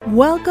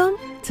Welcome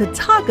to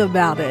Talk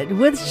About It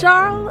with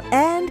Charles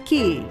and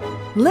Key.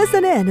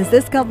 Listen in as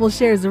this couple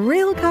shares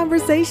real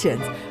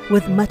conversations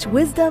with much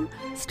wisdom,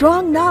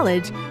 strong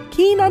knowledge,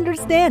 keen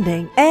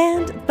understanding,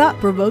 and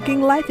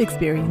thought-provoking life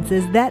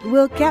experiences that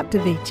will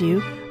captivate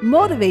you,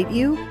 motivate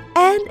you,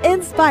 and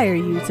inspire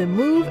you to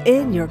move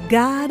in your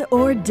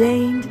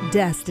God-ordained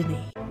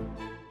destiny.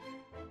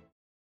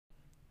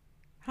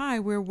 Hi,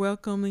 we're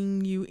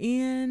welcoming you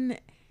in.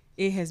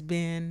 It has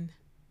been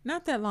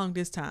not that long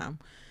this time,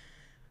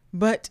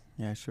 but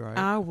yeah, sure.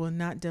 I will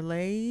not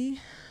delay.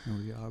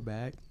 We are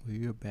back.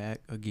 We are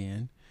back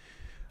again.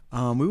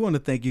 We want to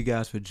thank you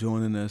guys for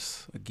joining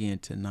us again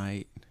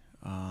tonight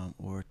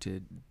or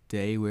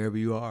today, wherever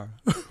you are,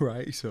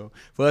 right? So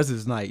for us,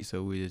 it's night.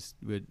 So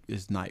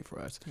it's night for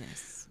us.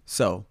 Yes.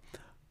 So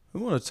we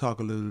want to talk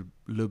a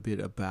little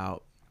bit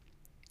about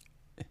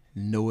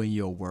knowing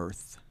your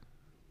worth.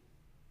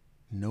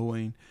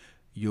 Knowing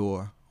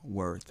your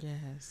worth.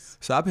 Yes.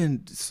 So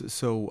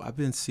I've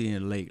been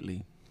seeing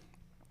lately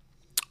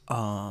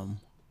a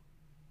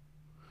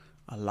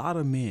lot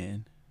of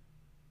men,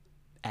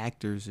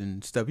 actors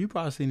and stuff, you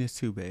probably seen this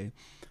too, babe,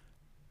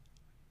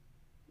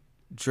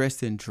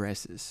 dressed in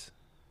dresses.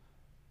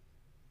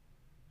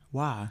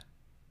 Why?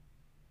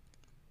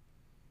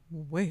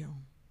 Well,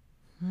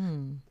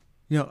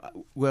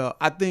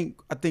 I think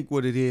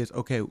what it is,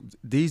 okay,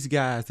 these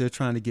guys, they're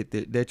trying to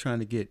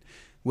get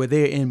where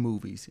they're in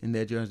movies and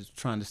they're just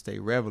trying to stay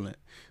relevant.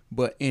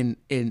 But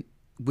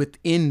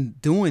within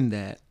doing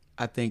that,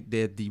 I think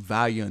they're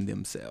devaluing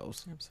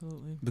themselves.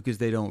 absolutely. Because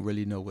they don't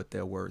really know what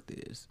their worth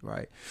is,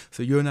 right?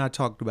 So you and I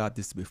talked about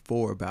this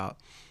before about,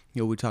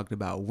 we talked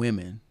about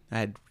women. I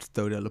had to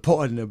throw the other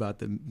part in about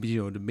the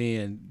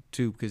men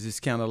too, because it's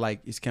kind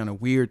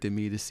of weird to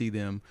me to see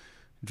them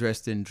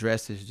dressed in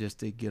dresses just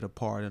to get a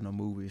part in a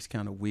movie. It's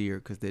kind of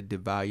weird because they're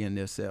devaluing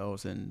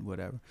themselves and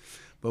whatever.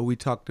 But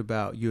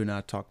you and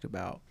I talked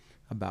about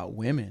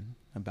women,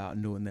 about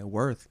knowing their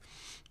worth.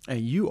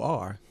 And you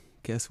are,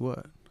 guess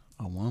what?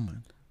 A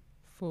woman.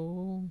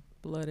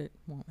 Full-blooded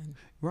woman.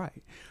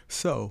 Right.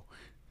 So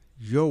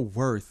your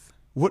worth,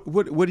 what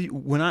do you,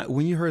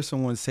 when you heard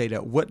someone say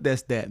that, what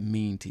does that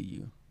mean to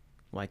you?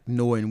 Like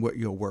knowing what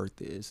your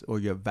worth is or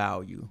your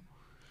value?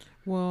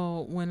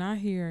 Well, when I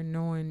hear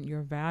knowing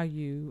your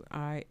value,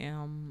 I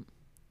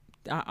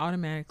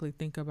automatically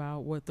think about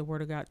what the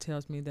Word of God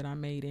tells me, that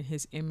I'm made in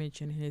His image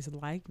and His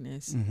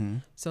likeness. Mm-hmm.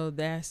 So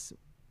that's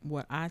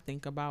what I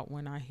think about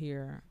when I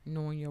hear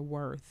knowing your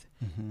worth.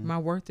 Mm-hmm. My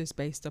worth is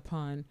based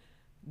upon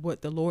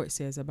what the Lord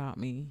says about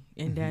me,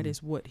 and that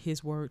is what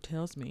His Word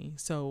tells me.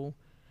 So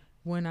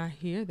when I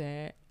hear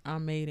that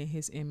I'm made in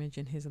His image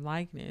and His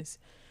likeness,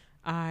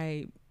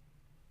 and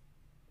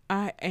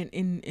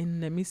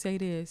let me say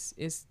this,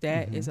 is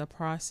a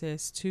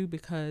process too,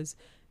 because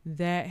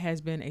that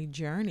has been a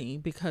journey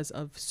because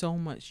of so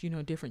much,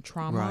 different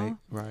trauma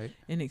right.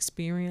 and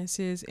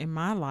experiences in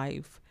my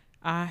life.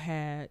 I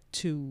had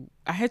to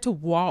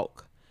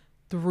walk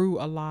through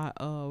a lot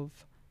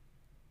of,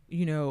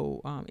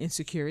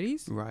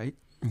 insecurities. Right.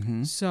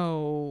 Mm-hmm.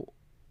 So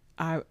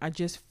I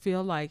just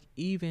feel like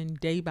even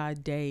day by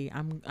day,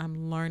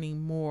 I'm learning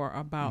more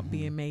about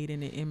being made in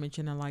the image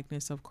and the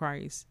likeness of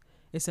Christ.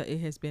 It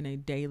has been a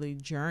daily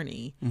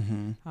journey.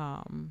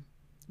 Mm-hmm.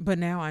 But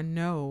now I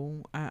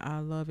know, I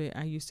love it.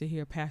 I used to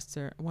hear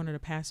one of the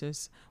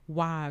pastor's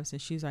wives, and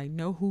she's like,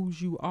 know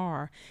whose you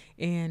are.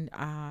 And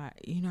I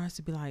used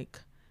to be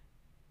like,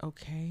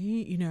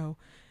 okay,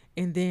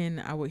 and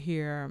then I would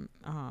hear,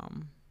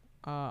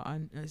 I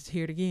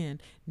hear it again,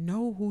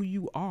 know who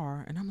you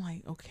are. And I'm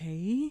like,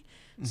 okay,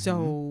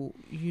 so,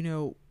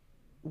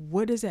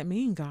 what does that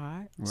mean,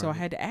 God? Right. So I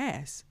had to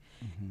ask.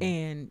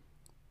 And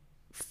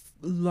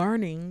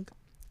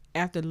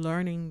after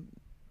learning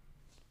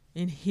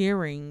and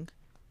hearing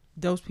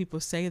those people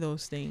say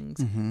those things,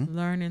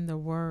 learning the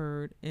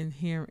word and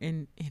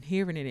hearing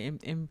it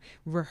and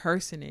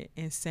rehearsing it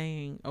and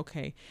saying,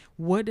 okay,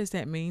 what does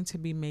that mean to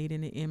be made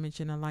in the image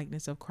and the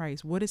likeness of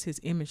Christ? What is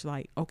His image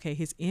like? Okay,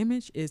 His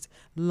image is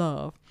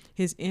love.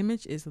 His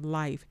image is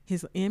life.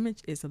 His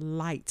image is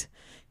light.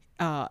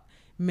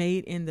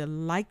 Made in the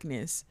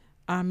likeness,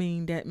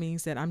 that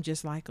means that I'm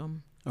just like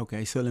Him.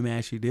 Okay, so let me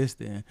ask you this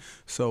then.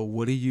 So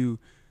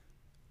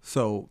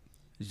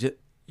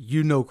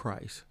you know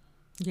Christ?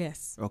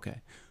 Yes.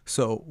 Okay.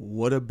 So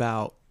what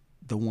about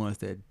the ones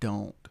that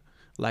don't?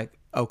 Like,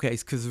 okay,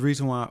 because the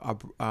reason why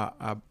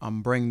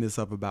I'm bringing this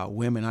up about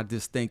women, I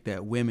just think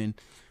that women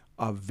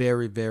are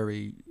very,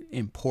 very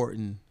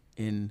important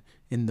in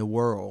the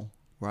world,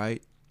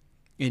 right?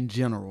 In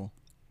general.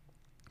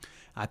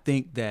 I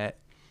think that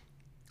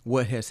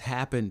what has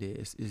happened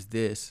is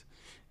this,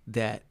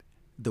 that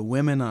the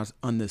women are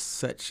under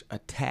such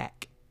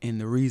attack, and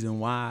the reason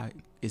why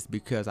is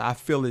because I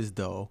feel as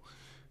though,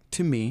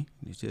 to me,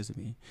 it's just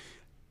me,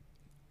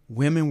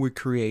 women were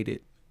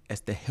created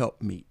as the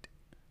helpmeet.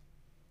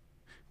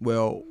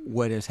 Well,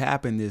 what has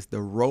happened is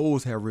the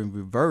roles have been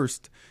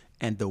reversed,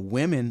 and the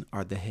women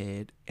are the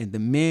head and the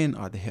men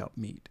are the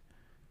helpmeet.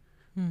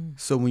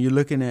 So when you're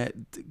looking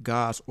at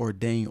God's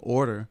ordained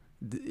order,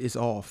 it's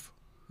off.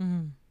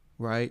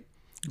 right?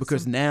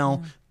 Because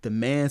now the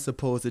man was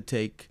supposed to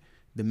take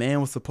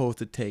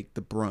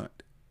the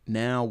brunt.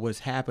 Now what's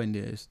happened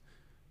is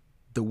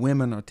the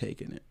women are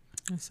taking it.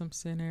 In some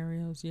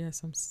scenarios, yeah,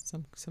 some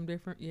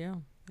different, yeah.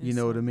 You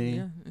know what I mean?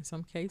 Yeah, in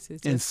some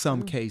cases. In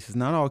some cases,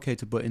 not all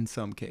cases, but in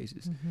some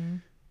cases.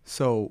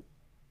 So,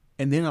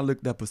 and then I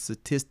looked up a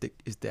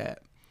statistic is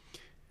that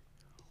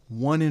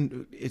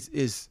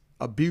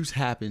abuse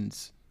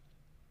happens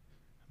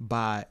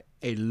by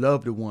a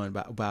loved one,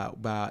 by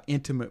an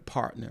intimate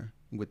partner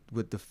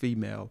with the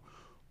female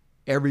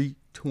every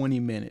 20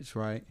 minutes,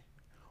 right?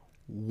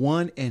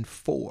 1 in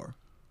 4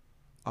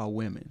 are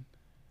women.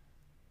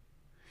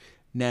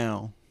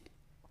 Now,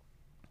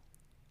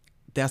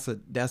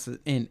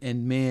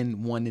 and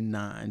men 1 in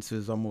 9, so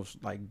it's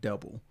almost like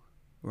double,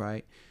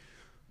 right?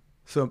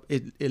 So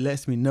it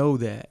lets me know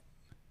that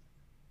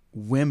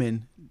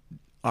women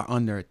are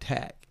under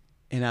attack,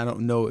 and I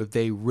don't know if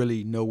they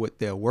really know what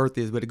their worth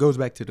is. But it goes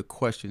back to the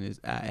question is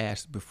I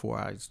asked before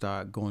I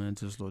started going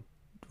into this little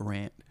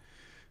rant: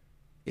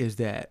 is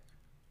that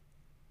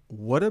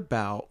what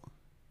about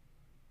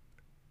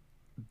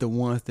the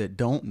ones that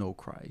don't know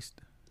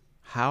Christ?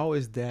 How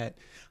is that?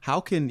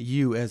 How can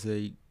you, as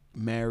a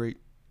married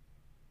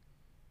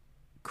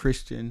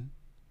Christian,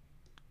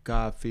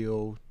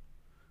 God-filled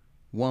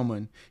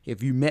woman,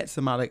 if you met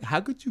somebody, how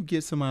could you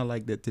get somebody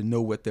like that to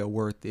know what their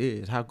worth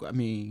is?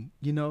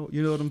 You know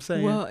what I'm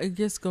saying? Well, it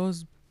just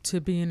goes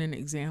to being an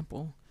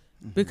example,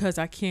 because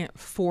I can't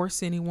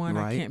force anyone.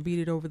 Right. I can't beat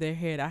it over their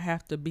head. I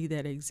have to be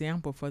that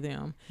example for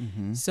them.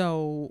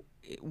 So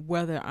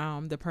whether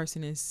the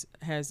person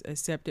has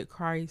accepted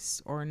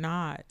Christ or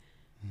not,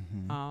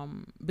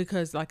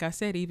 because like I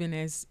said, even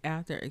as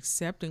after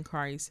accepting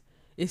Christ,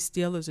 it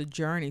still is a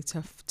journey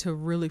to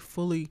really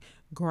fully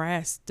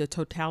grasp the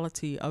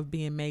totality of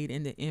being made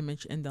in the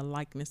image and the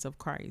likeness of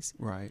Christ.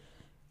 Right.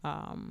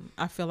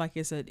 I feel like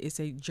it's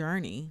a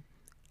journey,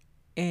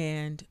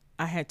 and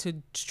I had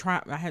to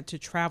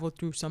travel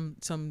through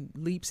some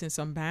leaps and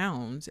some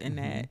bounds, and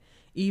that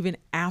even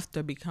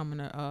after becoming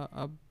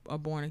a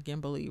born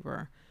again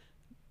believer.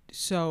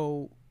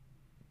 So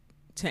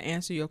to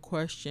answer your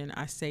question,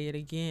 I say it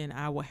again,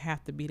 I will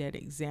have to be that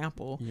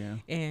example. Yeah.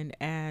 And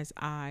as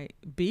I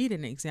be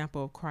an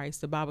example of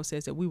Christ, the Bible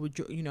says that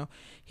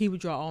he would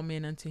draw all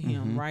men unto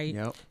him, right?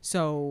 Yep.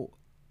 So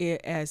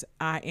as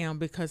I am,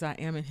 because I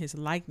am in his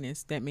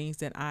likeness, that means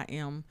that I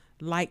am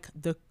like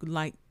the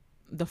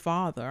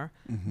Father,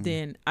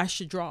 then I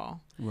should draw.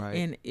 Right.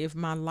 And if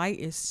my light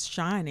is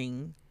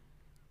shining,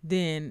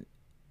 then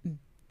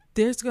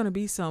there's going to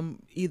be some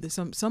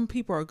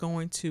people are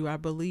going to, I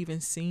believe in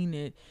seeing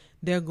it,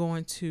 they're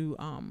going to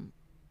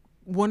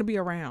want to be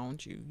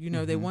around you.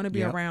 They want to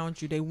be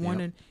around you. They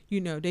want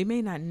to, they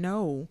may not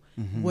know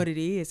what it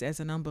is as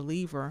an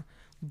unbeliever,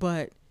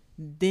 but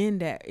then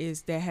that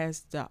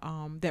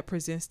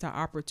presents the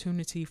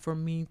opportunity for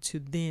me to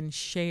then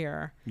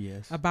share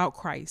about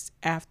Christ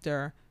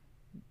after,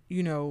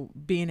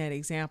 being that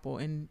example.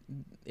 And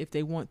if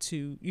they want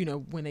to,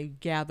 when they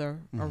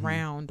gather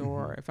around,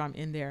 or if I'm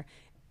in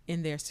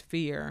their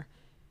sphere,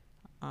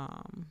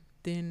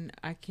 then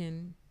I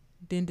can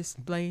then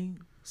display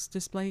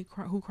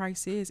who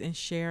Christ is and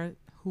share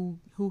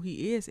who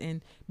he is,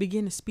 and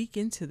begin to speak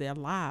into their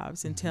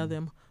lives and tell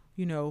them,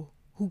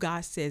 who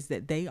God says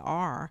that they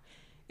are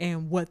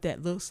and what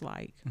that looks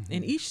like.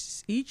 And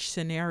each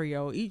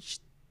scenario, each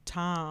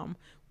time,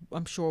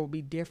 I'm sure will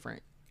be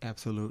different.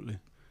 Absolutely.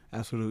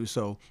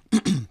 So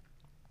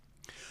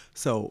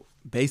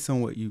based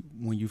on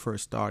when you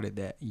first started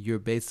that, you're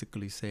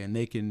basically saying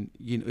they can,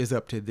 it's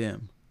up to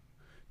them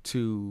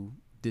to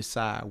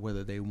decide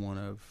whether they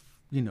want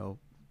to,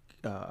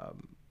 I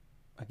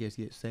guess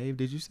get saved.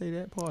 Did you say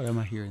that part? Am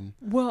I hearing?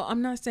 Well,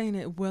 I'm not saying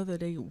that whether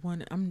they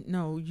want.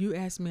 No, you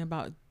asked me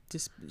about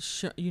just,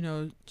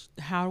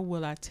 how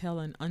will I tell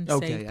an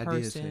unsaved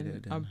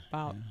person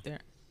about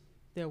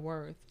their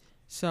worth?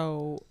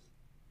 So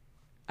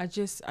I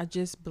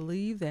just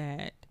believe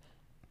that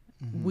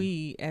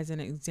we, as an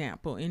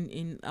example, I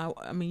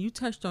mean, you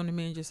touched on the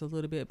men just a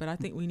little bit, but I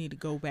think we need to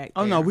go back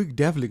there. Oh, no, we're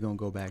definitely going to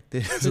go back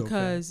there.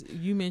 Because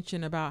you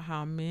mentioned about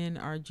how men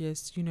are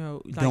just,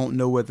 don't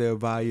know what their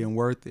value and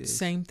worth is.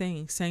 Same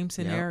thing, same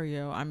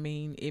scenario. Yep. I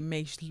mean, it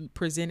may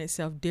present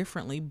itself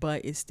differently,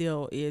 but it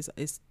still is,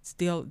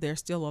 there's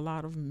still a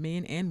lot of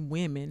men and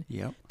women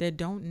that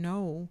don't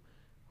know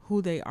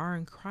who they are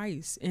in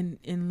Christ. And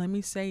let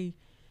me say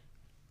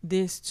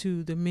this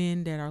to the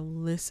men that are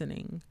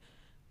listening,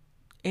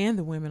 and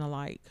the women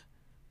alike.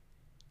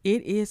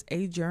 It is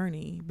a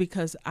journey,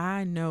 because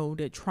I know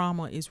that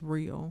trauma is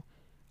real.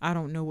 I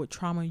don't know what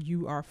trauma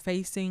you are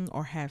facing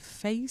or have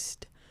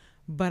faced,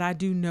 but I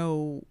do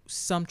know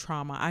some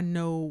trauma. I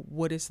know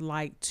what it's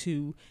like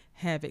to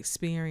have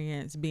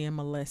experienced being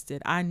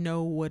molested. I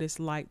know what it's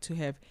like to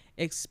have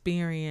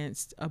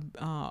experienced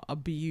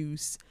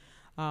abuse.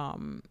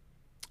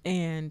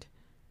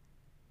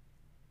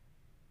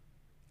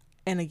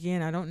 And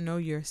again, I don't know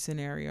your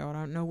scenario. I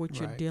don't know what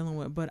you're dealing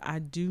with, but I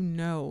do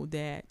know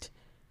that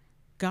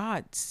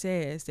God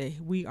says that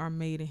we are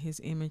made in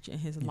his image and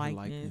his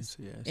likeness.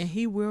 Yes. And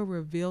he will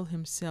reveal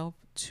himself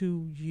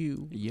to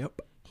you. Yep.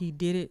 He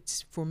did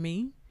it for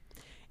me,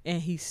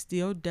 and he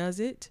still does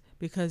it,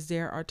 because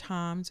there are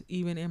times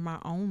even in my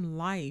own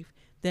life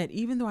that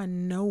even though I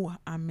know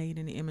I'm made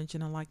in the image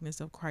and the likeness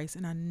of Christ,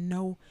 and I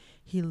know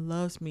he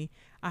loves me,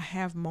 I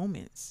have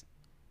moments.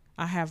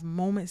 I have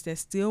moments that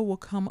still will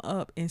come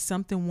up, and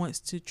something wants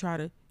to try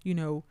to,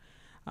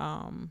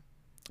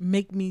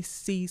 make me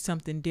see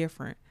something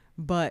different.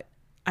 But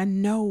I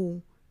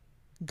know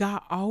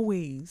God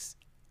always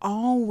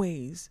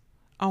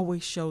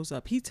shows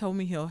up. He told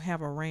me he'll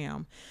have a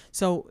ram.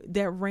 So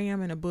that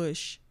ram in a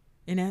bush,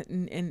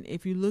 and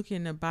if you look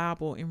in the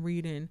Bible and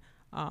reading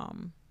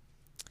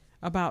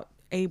about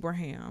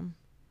Abraham,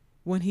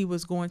 when he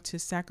was going to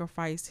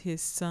sacrifice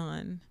his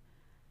son,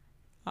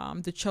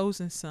 the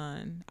chosen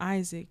son,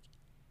 Isaac,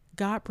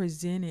 God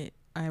presented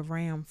a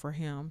ram for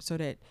him so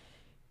that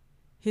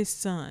his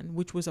son,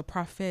 which was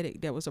prophetic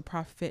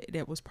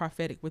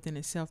within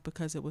itself,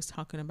 because it was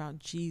talking about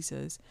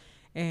Jesus,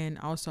 and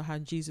also how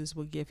Jesus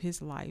would give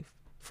his life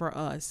for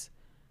us.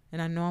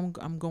 And I know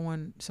I'm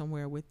going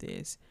somewhere with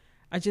this.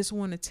 I just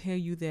want to tell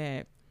you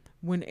that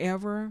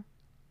whenever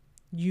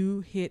you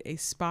hit a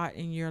spot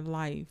in your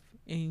life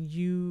and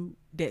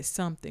that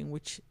something,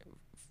 which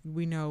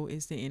we know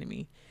is the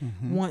enemy,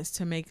 wants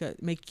to make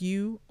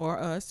you or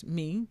us,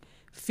 me,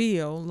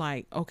 feel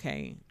like,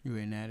 okay, you're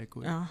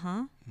inadequate.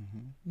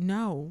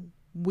 No,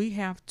 we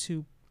have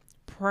to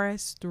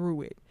press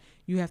through it.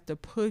 You have to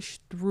push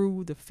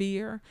through the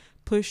fear,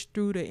 push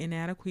through the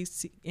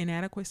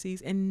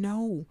inadequacies, and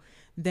know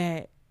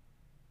that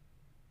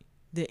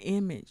the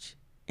image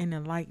and the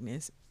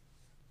likeness,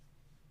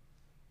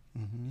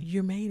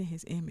 you're made in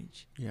his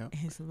image, and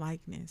his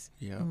likeness,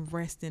 and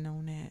resting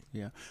on that.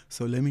 Yeah.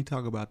 So let me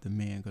talk about the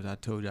men, because I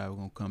told you I was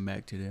going to come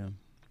back to them.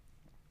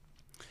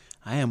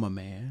 I am a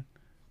man.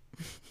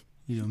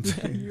 You know what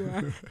I'm saying? You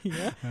are.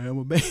 Yeah. I am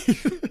a man.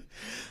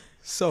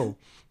 So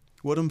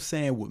what I'm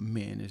saying with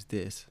men is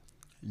this: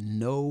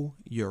 know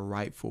your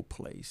rightful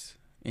place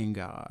in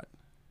God.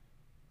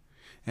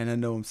 And I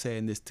know I'm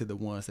saying this to the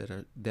ones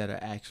that are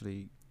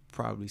actually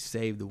probably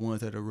saved, the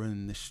ones that are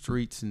running the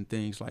streets and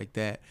things like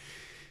that.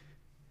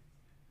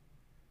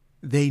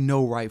 They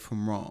know right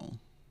from wrong.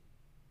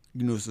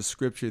 You know, it's a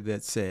scripture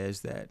that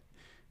says that,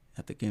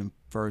 I think in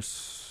 1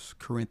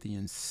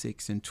 Corinthians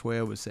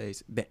 6:12, it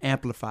says, the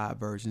Amplified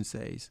version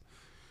says,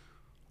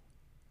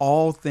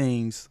 all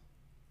things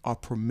are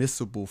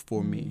permissible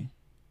for me,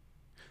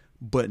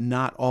 but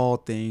not all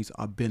things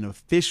are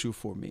beneficial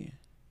for me.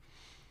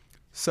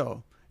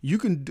 So you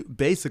can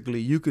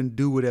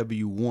do whatever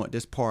you want.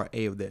 That's part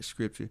A of that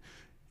scripture.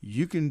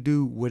 You can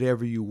do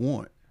whatever you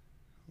want,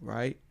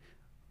 right?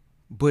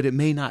 But it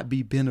may not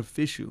be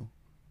beneficial.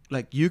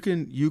 Like you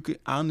can,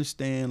 I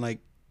understand, like,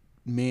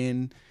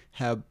 men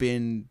have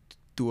been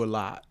through a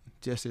lot,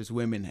 just as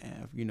women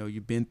have. You know,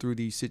 you've been through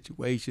these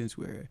situations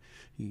where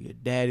your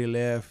daddy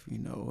left,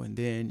 and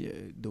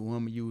then the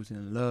woman you was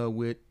in love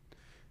with,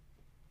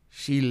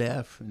 she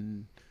left,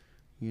 and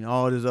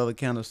all this other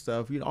kind of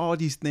stuff. All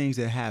these things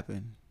that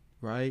happen,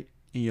 right,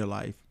 in your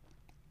life.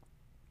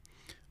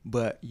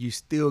 But you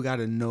still got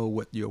to know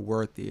what your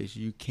worth is.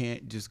 You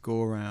can't just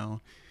go around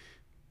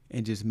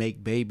and just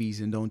make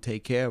babies and don't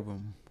take care of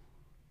them.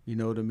 You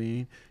know what I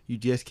mean? You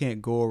just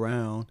can't go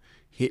around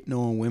hitting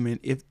on women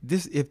if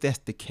that's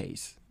the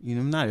case.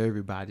 Not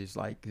everybody's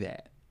like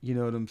that. You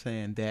know what I'm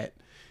saying?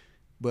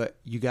 But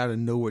you got to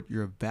know what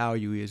your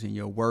value is and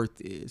your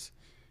worth is.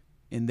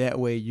 And that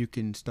way you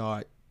can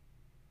start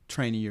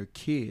training your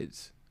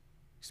kids,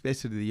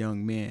 especially the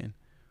young men,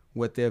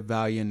 what their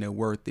value and their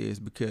worth is.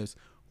 Because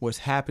what's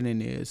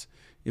happening is,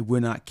 if we're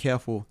not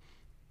careful,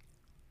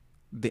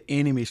 the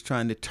enemy is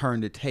trying to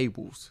turn the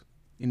tables.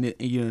 And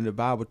the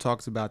Bible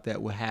talks about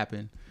that will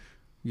happen,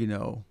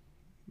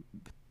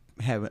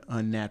 having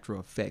unnatural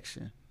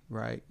affection,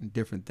 right? And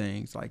different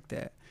things like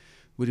that.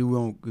 But if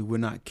we're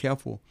not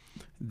careful,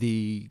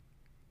 the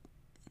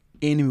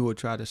enemy will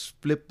try to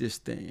flip this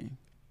thing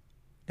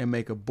and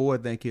make a boy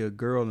think he's a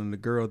girl and the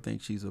girl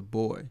thinks she's a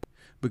boy,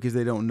 because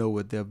they don't know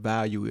what their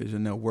value is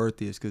and their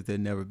worth is, because they've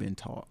never been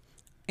taught.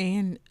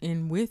 And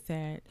with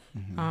that,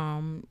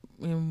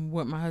 and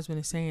what my husband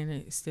is saying,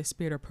 it's the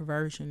spirit of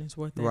perversion is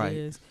what that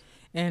is.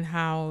 And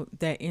how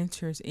that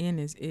enters in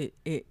is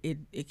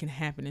it can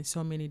happen in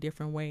so many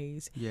different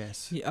ways.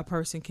 Yes. A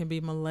person can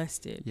be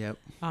molested. Yep.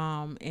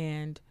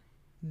 And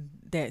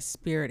that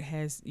spirit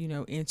has,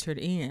 entered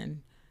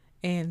in.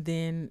 And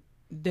then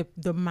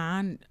the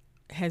mind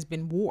has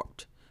been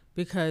warped,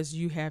 because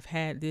you have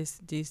had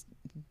this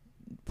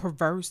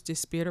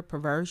spirit of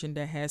perversion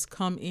that has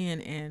come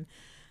in and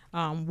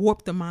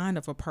warped the mind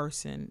of a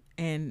person.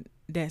 And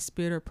that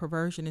spirit of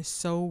perversion is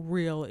so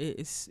real,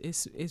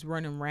 it's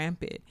running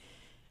rampant.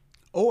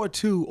 Or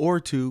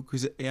two,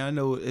 because I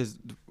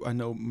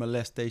know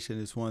molestation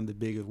is one of the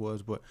biggest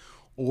ones, but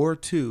or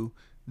two,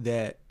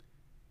 that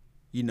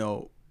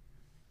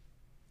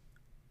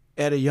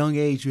at a young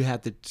age you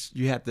have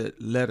to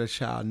let a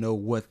child know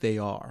what they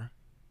are,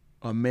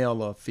 a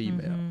male or a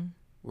female,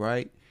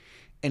 right?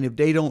 And if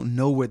they don't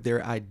know what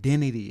their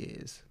identity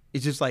is,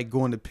 it's just like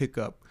going to pick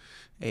up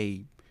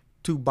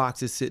two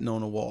boxes sitting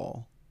on a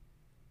wall.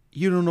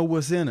 You don't know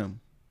what's in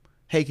them.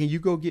 Hey, can you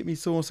go get me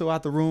so-and-so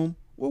out the room?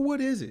 Well,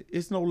 what is it?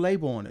 It's no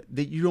label on it.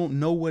 That you don't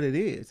know what it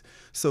is.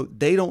 So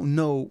they don't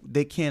know,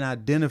 they can't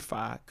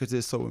identify because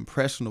it's so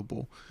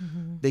impressionable.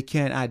 They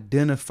can't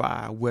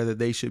identify whether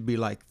they should be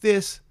like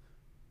this,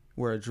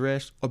 wear a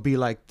dress, or be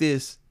like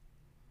this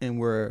and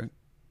wear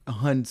a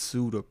hunting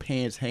suit or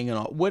pants hanging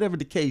off, whatever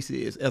the case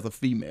is, as a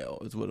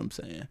female is what I'm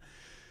saying.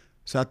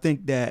 So I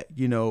think that,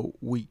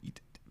 we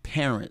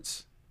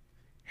parents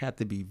have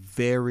to be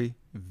very,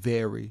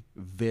 very,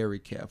 very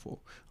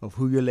careful of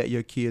who you let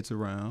your kids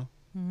around,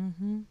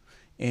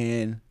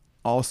 and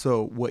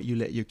also what you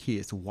let your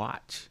kids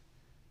watch.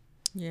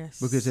 Yes.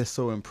 Because they're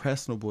so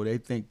impressionable. They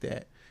think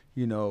that,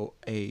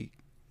 a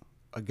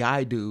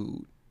guy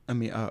dude,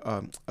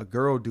 a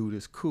girl dude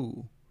is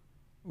cool,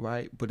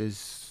 right? But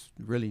it's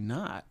really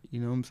not.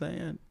 You know what I'm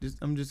saying?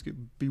 I'm just gonna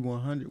be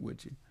 100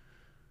 with you.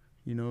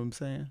 You know what I'm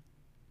saying?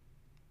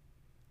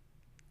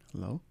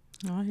 Hello?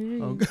 I hear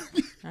you. Okay.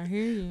 I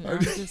hear you. I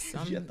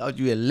thought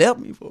you had left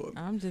me for it.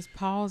 I'm just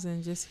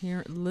pausing, just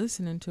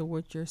listening to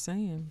what you're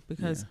saying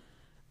because,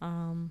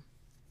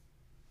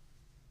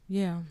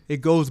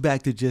 it goes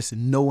back to just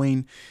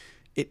knowing.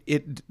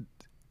 It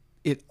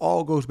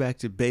all goes back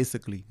to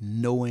basically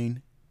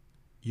knowing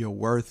your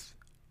worth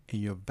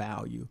and your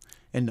value.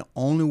 And the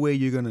only way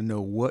you're gonna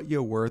know what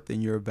your worth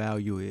and your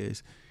value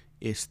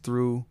is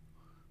through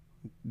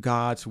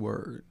God's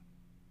word.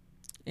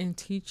 And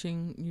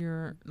teaching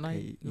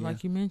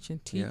like you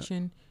mentioned,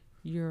 teaching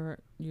your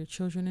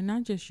children, and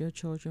not just your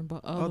children,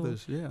 but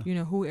others.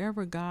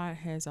 Whoever God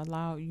has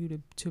allowed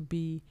you to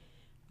be,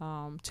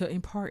 to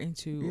impart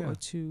into or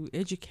to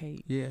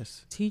educate.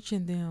 Yes.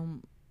 Teaching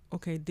them,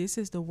 okay, this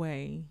is the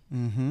way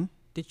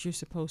that you're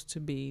supposed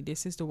to be.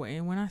 This is the way.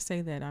 And when I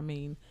say that, I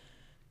mean,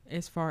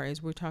 as far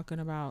as we're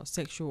talking about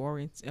sexual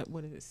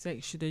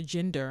the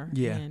gender.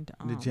 Yeah, and,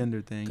 the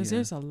gender thing. Because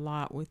there's a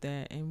lot with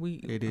that, and we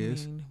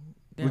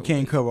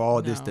can't cover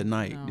all this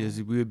tonight.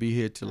 We'll be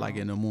here till like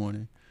in the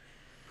morning.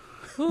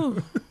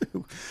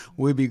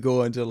 We'll be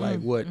going to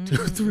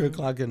 2-3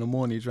 o'clock in the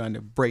morning trying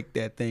to break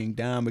that thing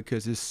down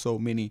because there's so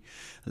many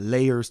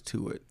layers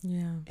to it.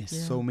 And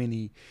so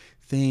many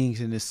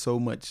things, and there's so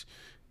much,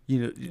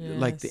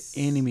 like the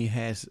enemy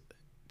has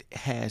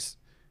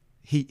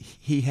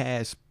he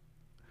has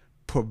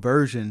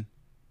perversion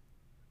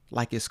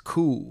like it's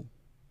cool,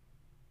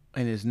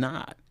 and it's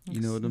not. You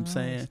know what I'm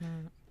saying?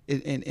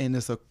 And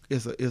it's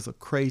a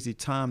crazy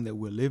time that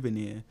we're living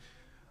in,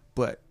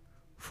 but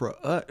for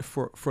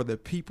the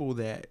people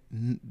that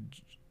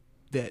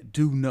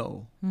do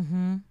know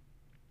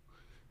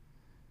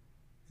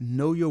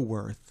your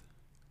worth,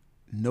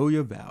 know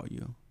your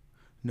value,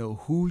 know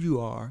who you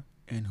are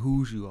and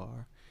whose you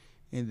are,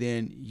 and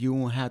then you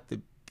won't have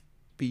to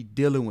be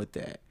dealing with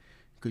that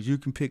because you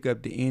can pick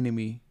up the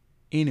enemy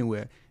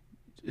anywhere.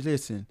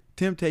 Listen,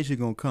 temptation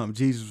gonna come.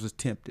 Jesus was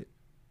tempted,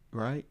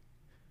 right?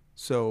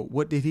 So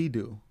what did he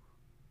do?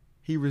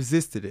 He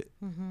resisted it.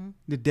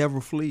 The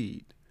devil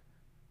fled.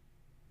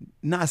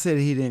 Not saying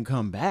that he didn't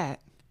come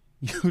back.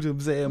 You know what I'm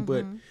saying?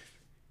 But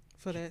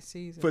for that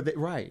season.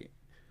 Right.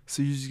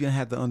 So you're just going to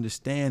have to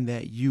understand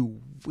that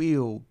you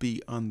will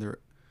be under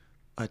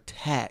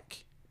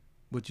attack.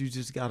 But you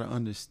just got to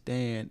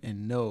understand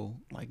and know,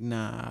 like,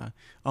 nah,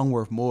 I'm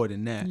worth more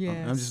than that.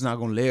 Yes. I'm just not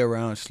going to lay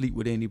around and sleep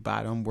with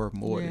anybody. I'm worth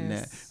more than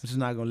that. I'm just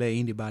not going to let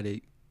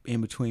anybody in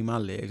between my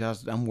legs.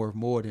 I'm worth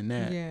more than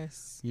that.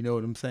 Yes. You know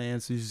what I'm saying?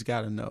 So you just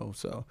got to know.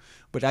 So,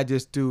 but I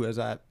just do, as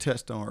I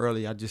touched on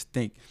earlier, I just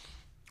think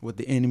what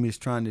the enemy is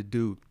trying to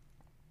do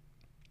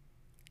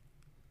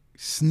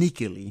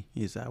sneakily,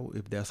 if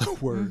that's a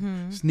word,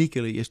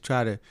 sneakily is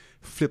try to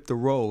flip the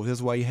roles.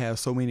 That's why you have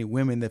so many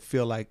women that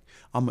feel like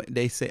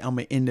they say, I'm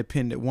an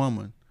independent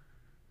woman.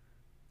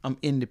 I'm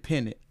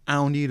independent. I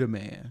don't need a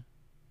man.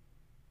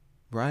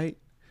 Right?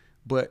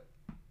 But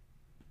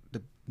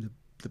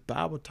the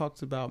Bible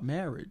talks about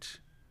marriage.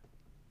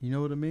 You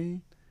know what I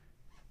mean?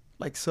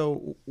 Like,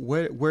 so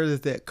where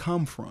does that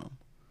come from?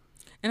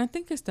 And I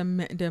think it's the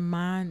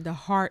mind, the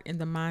heart, and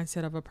the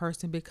mindset of a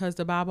person, because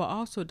the Bible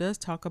also does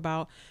talk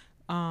about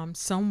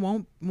some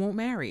won't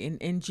marry,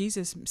 and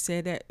Jesus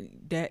said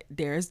that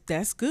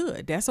that's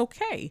good, that's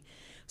okay.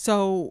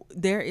 So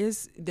there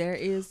is.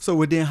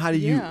 So then, how do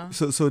you? Yeah.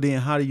 So then,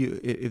 how do you?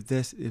 If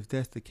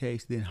that's the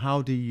case, then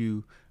how do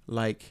you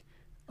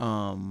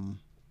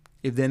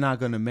if they're not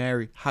going to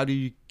marry, how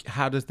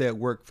does that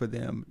work for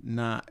them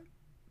not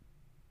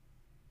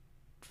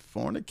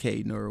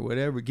fornicating or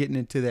whatever, getting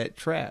into that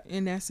trap?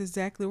 And that's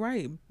exactly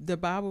right. The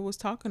Bible was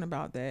talking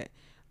about that.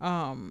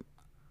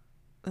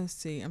 Let's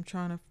see, I'm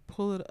trying to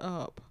pull it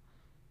up.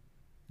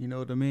 You know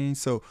what I mean?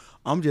 So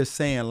I'm just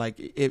saying, like,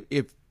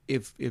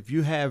 if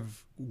you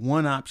have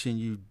one option,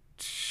 you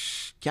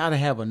gotta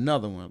have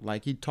another one.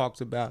 Like he talks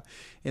about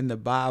in the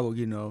Bible,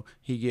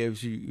 he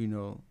gives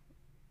you,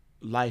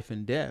 life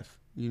and death.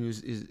 You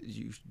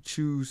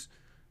choose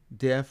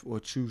death or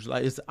choose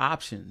life. It's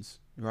options,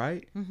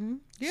 right? Mm-hmm.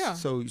 Yeah.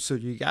 So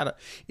you gotta,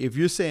 if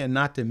you're saying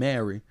not to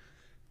marry,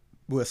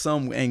 well,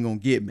 some ain't gonna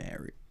get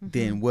married.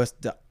 Then what's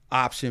the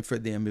option for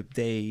them if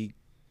they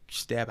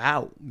step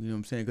out? You know what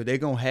I'm saying? Because they're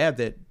gonna have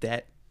that.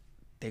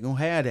 They're gonna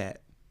have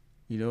that.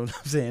 You know what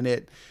I'm saying?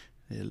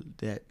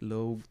 That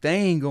little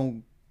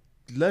thing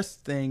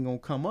lust thing gonna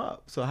come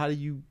up. So how do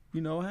you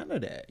handle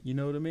that? You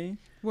know what I mean?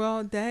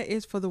 Well, that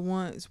is for the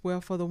ones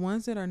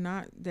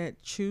that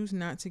choose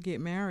not to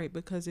get married,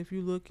 because if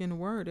you look in the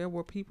Word, there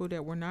were people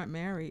that were not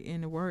married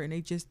in the Word, and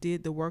they just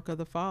did the work of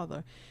the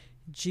Father.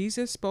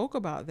 Jesus spoke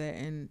about that,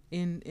 and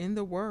in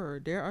the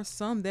Word, there are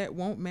some that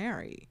won't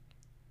marry.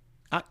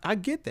 I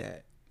get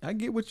that. I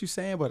get what you're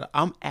saying, but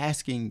I'm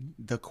asking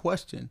the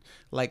question,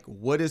 like,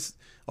 what is,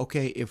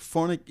 okay, if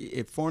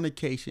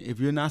fornication,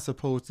 if you're not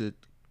supposed to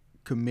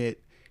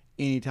commit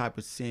any type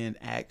of sin,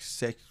 act,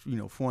 sex,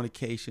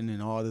 fornication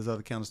and all this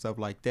other kind of stuff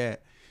like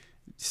that,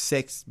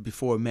 sex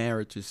before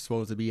marriage is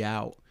supposed to be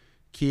out.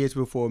 Kids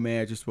before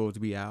marriage is supposed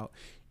to be out.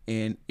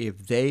 And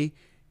if they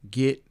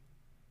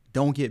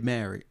don't get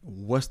married,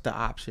 what's the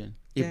option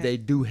if they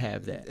do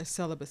have that?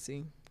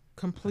 Celibacy.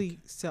 Complete.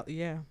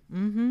 Yeah.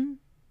 Mm-hmm.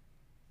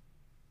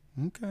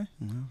 Okay.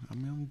 Well, I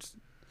mean, I'm just...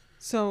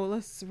 So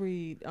let's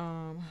read.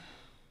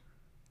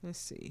 Let's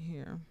see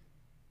here.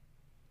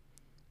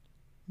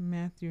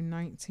 Matthew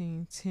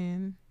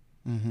 19:10.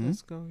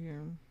 Let's go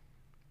here.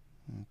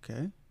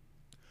 Okay.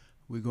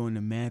 We're going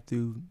to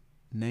Matthew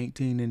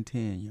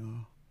 19:10,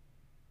 y'all.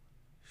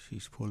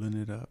 She's pulling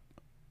it up.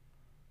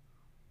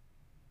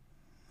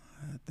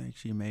 I think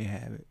she may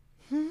have it.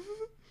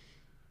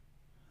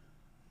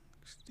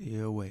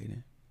 Still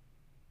waiting.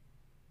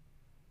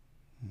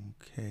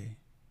 Okay.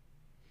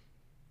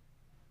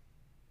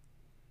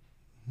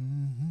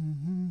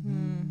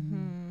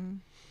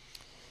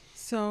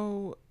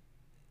 So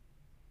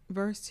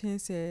verse 10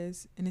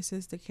 says, and it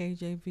says the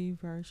KJV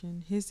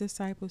version, his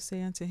disciples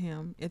say unto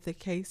him, if the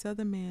case of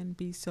the man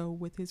be so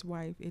with his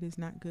wife, it is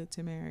not good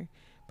to marry.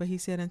 But he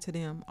said unto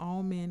them,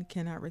 all men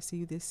cannot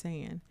receive this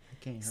saying. I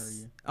can't hear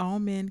you. All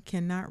men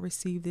cannot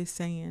receive this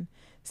saying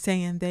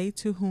they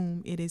to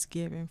whom it is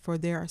given. For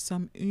there are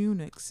some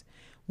eunuchs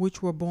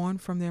which were born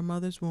from their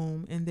mother's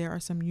womb, and there are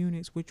some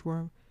eunuchs which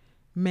were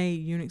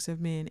made eunuchs of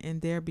men,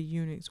 and there be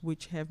eunuchs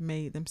which have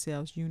made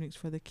themselves eunuchs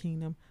for the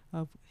kingdom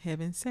of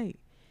heaven's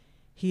sake.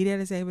 He that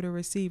is able to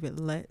receive it,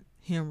 let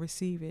him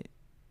receive it.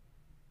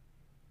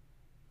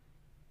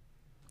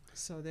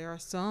 So there are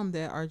some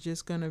that are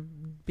just going to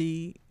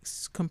be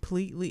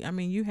completely, I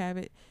mean, you have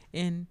it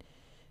in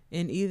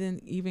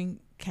even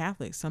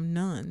Catholics, some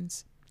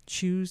nuns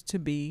choose to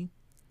be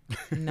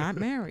not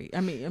married.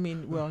 I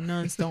mean, well,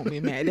 nuns don't be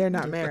married. They're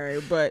not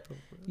married, but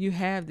you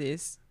have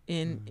this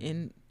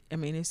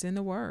it's in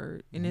the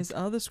Word, and there's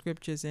other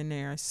scriptures in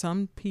there.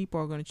 Some people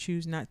are going to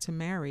choose not to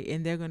marry,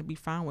 and they're going to be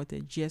fine with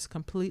it, just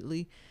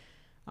completely.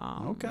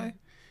 Okay,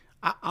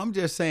 I'm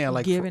just saying,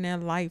 like, giving their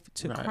life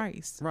to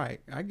Christ. Right,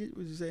 I get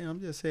what you're saying.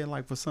 I'm just saying,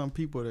 like, for some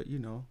people that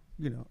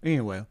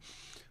Anyway,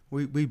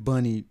 we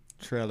bunny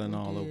trailing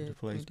all over the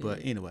place, but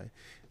anyway,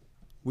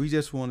 we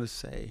just want to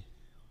say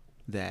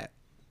that,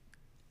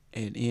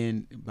 and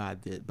end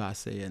by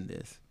saying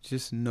this: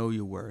 just know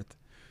your worth,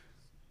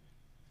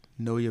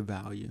 know your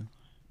value.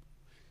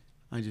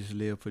 I just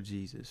live for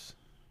Jesus.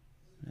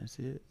 That's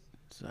it.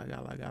 So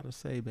I got to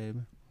say, baby.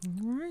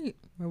 All right.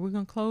 Well, we're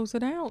going to close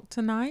it out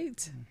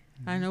tonight.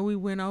 I know we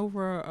went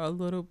over a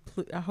little.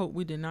 I hope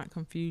we did not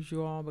confuse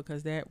you all,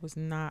 because that was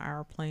not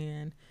our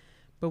plan.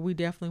 But we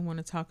definitely want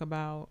to talk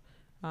about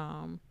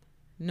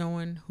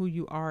knowing who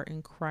you are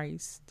in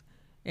Christ.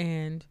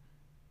 And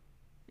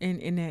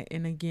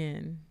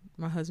again,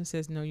 my husband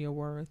says, know your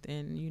worth.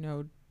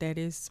 And, that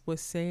is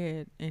what's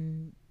said.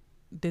 And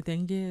the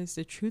thing is,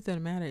 the truth of the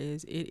matter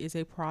is, it is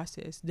a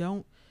process.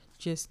 Don't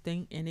just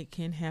think and it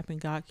can happen.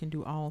 God can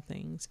do all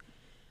things.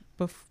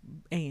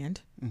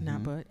 And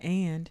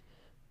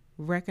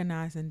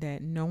recognizing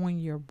that knowing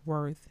your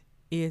worth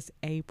is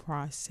a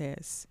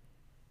process.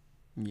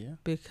 Yeah.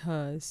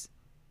 Because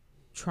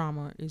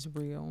trauma is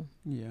real.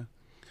 Yeah.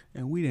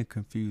 And we didn't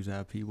confuse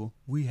our people.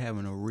 We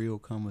having a real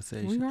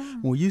conversation. We are.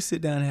 When you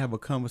sit down and have a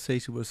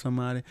conversation with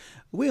somebody,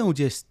 we don't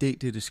just stick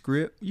to the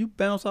script. You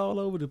bounce all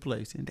over the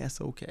place, and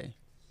that's okay.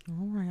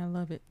 All right. I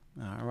love it.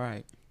 All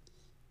right.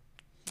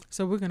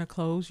 So we're going to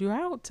close you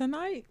out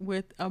tonight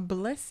with a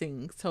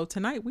blessing. So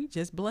tonight we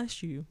just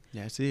bless you.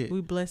 That's it.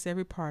 We bless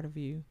every part of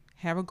you.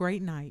 Have a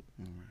great night.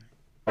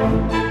 All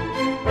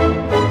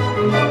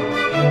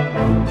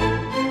right.